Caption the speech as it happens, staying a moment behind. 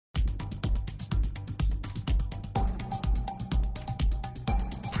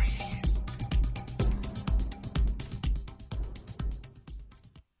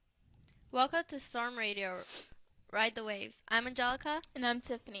Welcome to Storm Radio, Ride the Waves. I'm Angelica. And I'm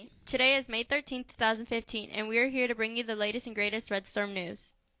Tiffany. Today is May 13th, 2015, and we are here to bring you the latest and greatest Red Storm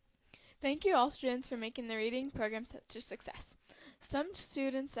news. Thank you all students for making the reading program such a success. Some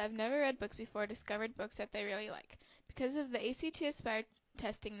students that have never read books before discovered books that they really like. Because of the ACT Aspire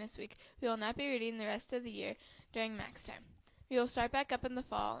testing this week, we will not be reading the rest of the year during max time. We will start back up in the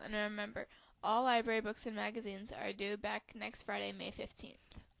fall, and remember, all library books and magazines are due back next Friday, May 15th.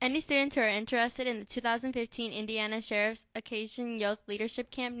 Any students who are interested in the 2015 Indiana Sheriff's Occasion Youth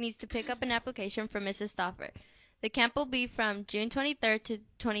Leadership Camp needs to pick up an application from Mrs. Stauffer. The camp will be from June 23rd to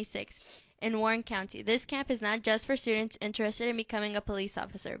 26th in Warren County. This camp is not just for students interested in becoming a police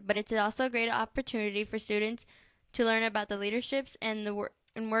officer, but it's also a great opportunity for students to learn about the leaderships and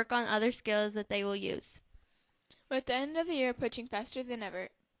work on other skills that they will use. With the end of the year approaching faster than ever,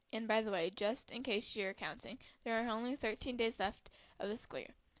 and by the way, just in case you're counting, there are only 13 days left of the school year.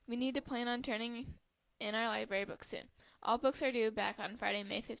 We need to plan on turning in our library books soon. All books are due back on Friday,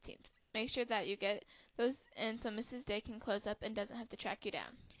 May 15th. Make sure that you get those in so Mrs. Day can close up and doesn't have to track you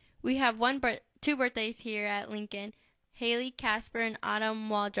down. We have two birthdays here at Lincoln. Haley Casper and Autumn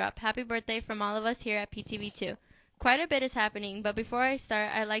Waldrop. Happy birthday from all of us here at PTV2. Quite a bit is happening, but before I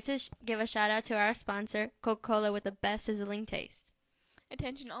start, I'd like to give a shout out to our sponsor, Coca-Cola, with the best sizzling taste.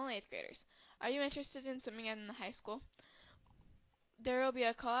 Attention all 8th graders. Are you interested in swimming in the high school? There will be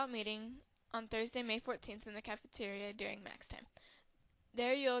a call-out meeting on Thursday, May 14th in the cafeteria during max time.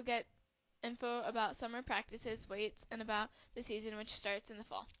 There you'll get info about summer practices, weights, and about the season, which starts in the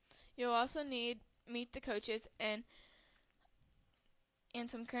fall. You'll also meet the coaches and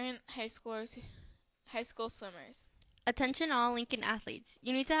some current high school swimmers. Attention all Lincoln athletes.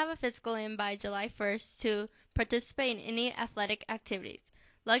 You need to have a physical in by July 1st to participate in any athletic activities.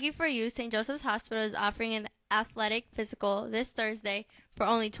 Lucky for you, St. Joseph's Hospital is offering an athletic physical this Thursday for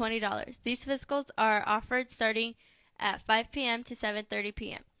only $20. These physicals are offered starting at 5 p.m. to 7:30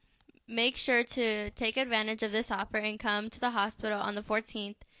 p.m. Make sure to take advantage of this offer and come to the hospital on the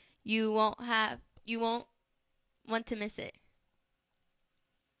 14th. You won't want to miss it.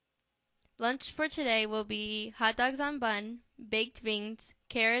 Lunch for today will be hot dogs on bun, baked beans,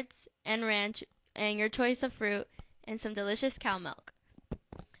 carrots and ranch, and your choice of fruit, and some delicious cow milk.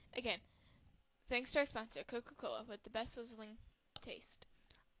 Again, thanks to our sponsor, Coca-Cola, with the best sizzling taste.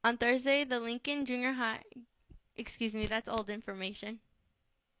 On Thursday, the Lincoln Junior High, that's old information.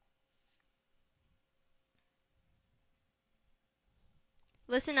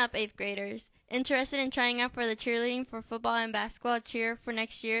 Listen up, 8th graders. Interested in trying out for the cheerleading for football and basketball cheer for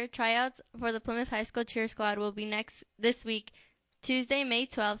next year? Tryouts for the Plymouth High School cheer squad will be this week, Tuesday, May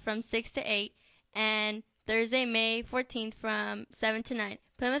 12th from 6 to 8, and Thursday, May 14th from 7 to 9.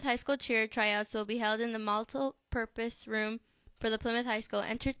 Plymouth High School cheer tryouts will be held in the multi-purpose room for the Plymouth High School.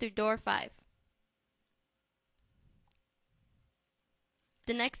 Enter through door 5.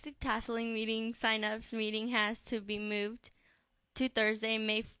 The next tasseling meeting sign-ups meeting has to be moved to Thursday,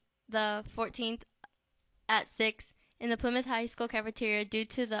 May the 14th at 6 in the Plymouth High School cafeteria due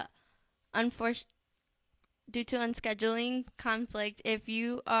to unscheduling conflict. If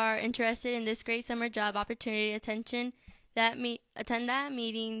you are interested in this great summer job opportunity, attend that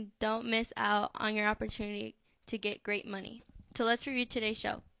meeting. Don't miss out on your opportunity to get great money. So let's review today's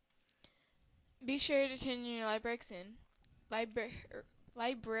show. Be sure to turn in your library soon.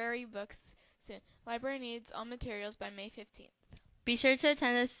 Library books soon. Library needs all materials by May 15th. Be sure to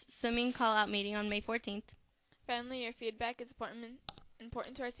attend the swimming call-out meeting on May 14th. Finally, your feedback is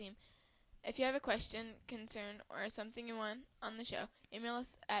important to our team. If you have a question, concern, or something you want on the show, email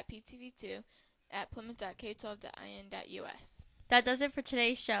us at ptv2@plymouth.k12.in.us. That does it for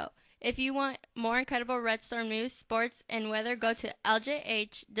today's show. If you want more incredible Red Storm news, sports, and weather, go to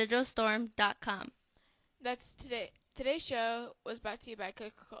ljhdigitalstorm.com. That's today. Today's show was brought to you by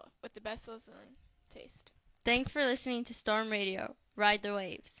Coca-Cola, with the best sizzling taste. Thanks for listening to Storm Radio. Ride the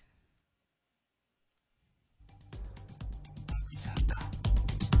waves.